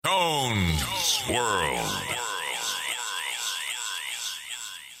Tone's World.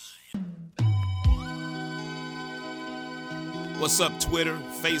 What's up, Twitter,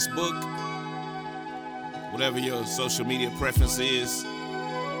 Facebook, whatever your social media preference is.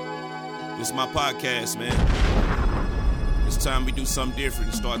 This is my podcast, man. It's time we do something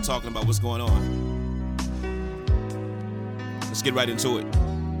different and start talking about what's going on. Let's get right into it.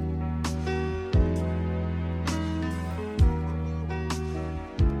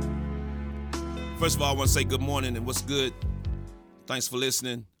 First of all, I want to say good morning and what's good. Thanks for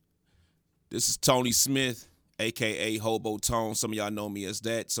listening. This is Tony Smith, a.k.a. Hobo Tone. Some of y'all know me as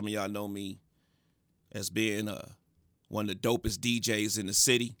that. Some of y'all know me as being one of the dopest DJs in the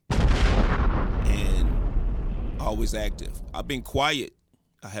city and always active. I've been quiet.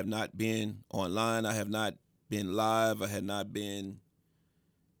 I have not been online. I have not been live. I have not been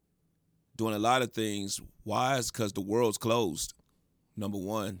doing a lot of things. Why? It's because the world's closed, number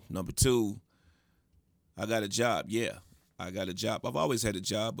one. Number two, I got a job. Yeah, I got a job. I've always had a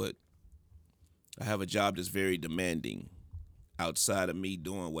job, but I have a job that's very demanding outside of me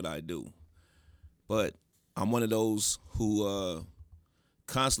doing what I do. But I'm one of those who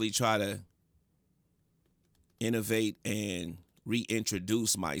constantly try to innovate and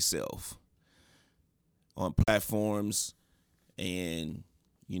reintroduce myself on platforms and,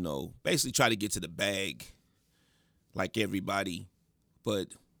 basically try to get to the bag like everybody, but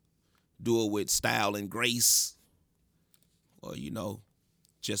do it with style and grace or,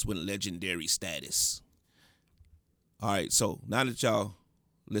 just with legendary status. All right, so now that y'all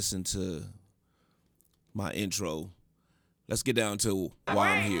listen to my intro, let's get down to why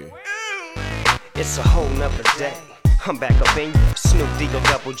I'm here. It's a whole nother day. I'm back up in you, Snoop Deagle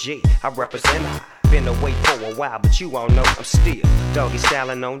Double G. I represent. Been away for a while, but you all know I'm still doggy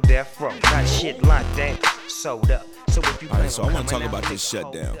styling on death row. Got shit locked down, sold up. So if you all right, so I want to talk about this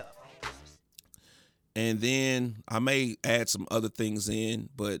shutdown. And then I may add some other things in,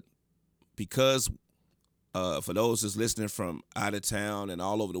 but because for those that's listening from out of town and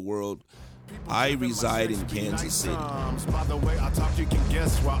all over the world, I reside in Kansas City. By the way, I talk, you can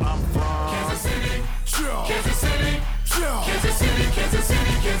guess where I'm from. Kansas City, Kansas City, Kansas City, Kansas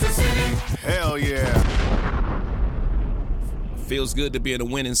City, Kansas City. Hell yeah. Feels good to be in a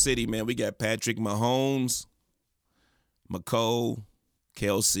winning city, man. We got Patrick Mahomes, McCole,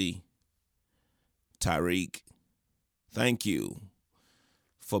 Kelsey, Tyreek. Thank you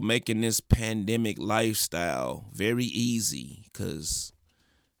for making this pandemic lifestyle very easy, because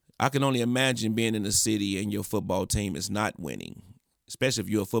I can only imagine being in a city and your football team is not winning, especially if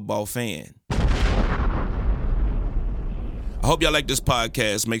you're a football fan. I hope y'all like this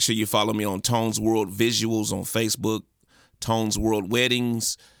podcast. Make sure you follow me on Tone's World Visuals on Facebook, Tone's World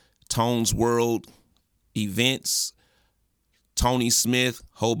Weddings, Tone's World Events, Tony Smith,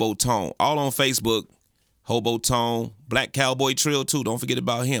 Hobo Tone. All on Facebook, Hobo Tone, Black Cowboy Trill too. Don't forget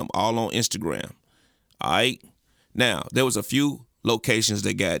about him. All on Instagram. All right? Now, there was a few locations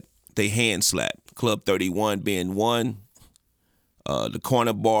that got they hand slapped. Club 31 being one. The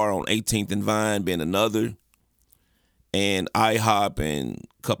Corner Bar on 18th and Vine being another. And IHOP and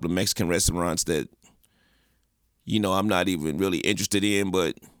a couple of Mexican restaurants that, I'm not even really interested in,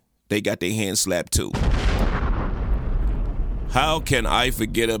 but they got their hand slapped too. How can I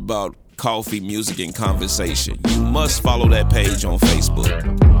forget about Coffee, Music, and Conversation? You must follow that page on Facebook.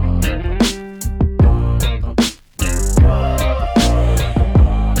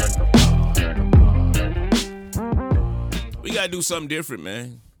 We got to do something different,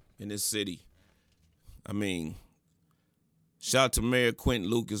 man, in this city. I mean, shout out to Mayor Quentin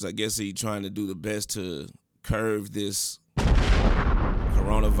Lucas. I guess he's trying to do the best to curb this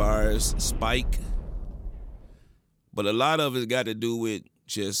coronavirus spike. But a lot of it got to do with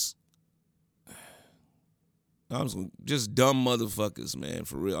just dumb motherfuckers, man,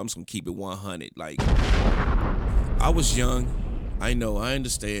 for real. I'm just going to keep it 100. Like, I was young. I know, I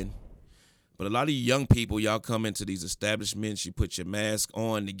understand. But a lot of you young people, y'all come into these establishments, you put your mask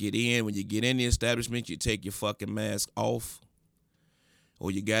on to get in. When you get in the establishment, you take your fucking mask off. Or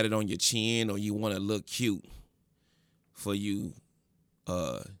you got it on your chin, or you want to look cute for you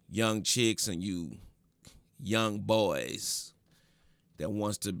young chicks and you young boys that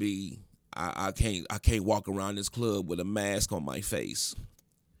wants to be, I can't walk around this club with a mask on my face.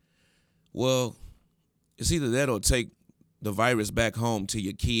 Well, it's either that or take the virus back home to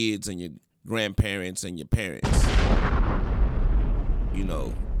your kids and your grandparents and your parents.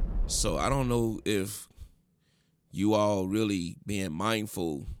 So I don't know if you all really being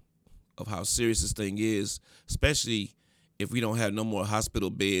mindful of how serious this thing is, especially if we don't have no more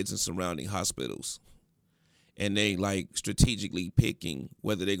hospital beds in surrounding hospitals. and they like strategically picking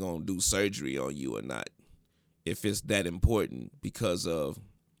whether they're going to do surgery on you or not, if it's that important because of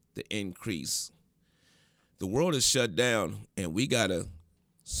the increase. The world is shut down, and we got to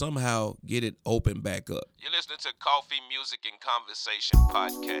somehow get it open back up. You're listening to Coffee, Music, and Conversation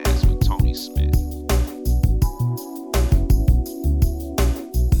podcast with Tony Smith.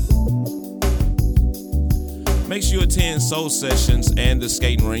 Make sure you attend Soul Sessions and the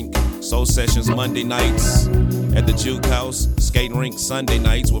Skating Rink. Soul Sessions Monday nights at the Juke House. Skating Rink Sunday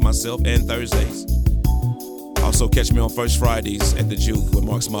nights with myself and Thursdays. Also catch me on First Fridays at the Juke with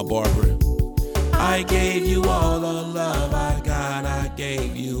Mark's my barber. I gave you all the love I got. I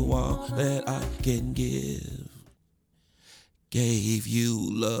gave you all that I can give. Gave you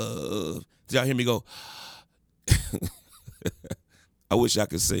love. Did y'all hear me go? I wish I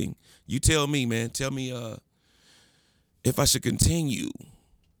could sing. You tell me, man. Tell me if I should continue.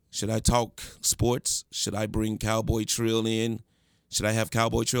 Should I talk sports? Should I bring Cowboy Trill in? Should I have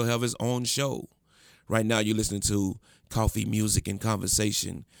Cowboy Trill have his own show? Right now you're listening to Coffee, Music, and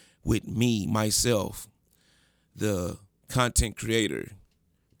Conversation with me, myself, the content creator,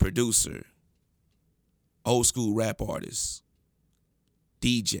 producer, old school rap artist,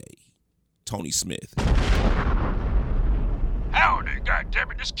 DJ, Tony Smith. Howdy,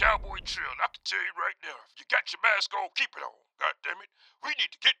 goddammit, this Cowboy Trill. I can tell you right now, if you got your mask on, keep it on. Goddammit, we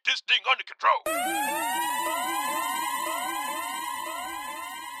need to get this thing under control.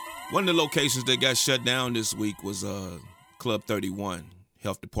 One of the locations that got shut down this week was Club 31.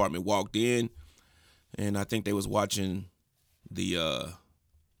 Health department walked in, and I think they was watching the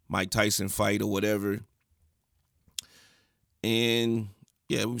Mike Tyson fight or whatever. And,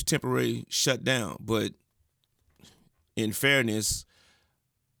 yeah, it was temporarily shut down. But in fairness,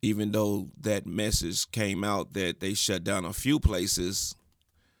 even though that message came out that they shut down a few places,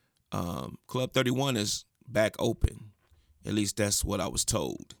 Club 31 is back open. At least that's what I was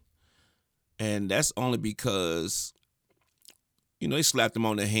told. And that's only because, you know, they slapped him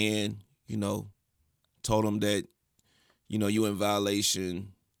on the hand, you know, told him that, you know, you in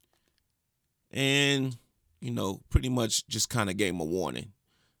violation. And, you know, pretty much just kind of gave him a warning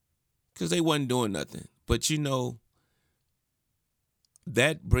because they wasn't doing nothing. But, you know,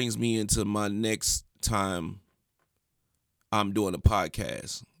 that brings me into my next time I'm doing a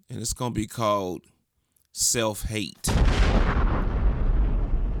podcast. And it's going to be called Self-Hate.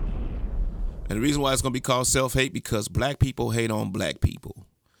 And the reason why it's going to be called self-hate because black people hate on black people.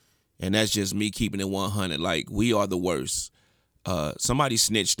 And that's just me keeping it 100. Like, we are the worst. Somebody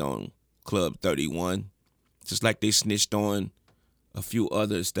snitched on Club 31, just like they snitched on a few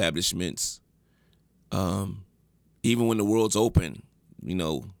other establishments. Even when the world's open, you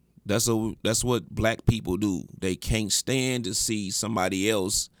know, that's what black people do. They can't stand to see somebody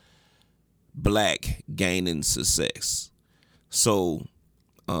else black gaining success. So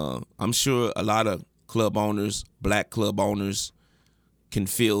I'm sure a lot of club owners, black club owners, can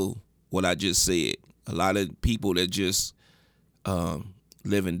feel what I just said. A lot of people that just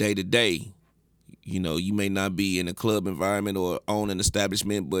living day to day, you know, you may not be in a club environment or own an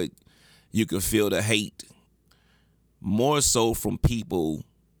establishment, but you can feel the hate more so from people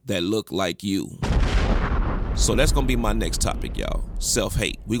that look like you. So that's going to be my next topic, y'all.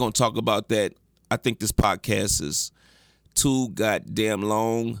 Self-hate. We're going to talk about that. I think this podcast is too goddamn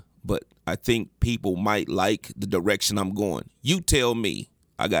long, but I think people might like the direction I'm going. You tell me.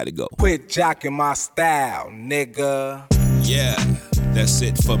 I got to go. Quit jocking my style, nigga. Yeah, that's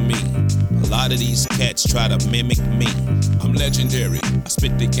it for me. A lot of these cats try to mimic me. I'm legendary, I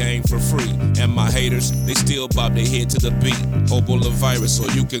spit the game for free. And my haters, they still bob their head to the beat. Hobo the virus, or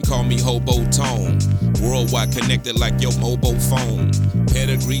you can call me Hobo Tone. Worldwide connected like your mobile phone.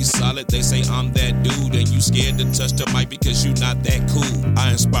 Pedigree solid, they say I'm that dude. And you scared to touch the mic because you not that cool.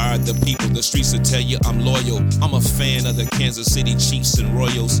 I inspired the people, the streets will tell you I'm loyal. I'm a fan of the Kansas City Chiefs and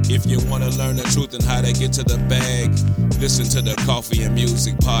Royals. If you want to learn the truth and how to get to the bag, listen to the Coffee and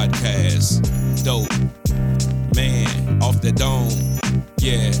Music podcast. Dope, man, off the dome.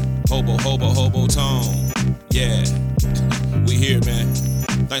 Yeah, hobo tone. Yeah, we here, man.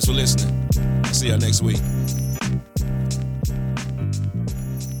 Thanks for listening. I'll see y'all next week.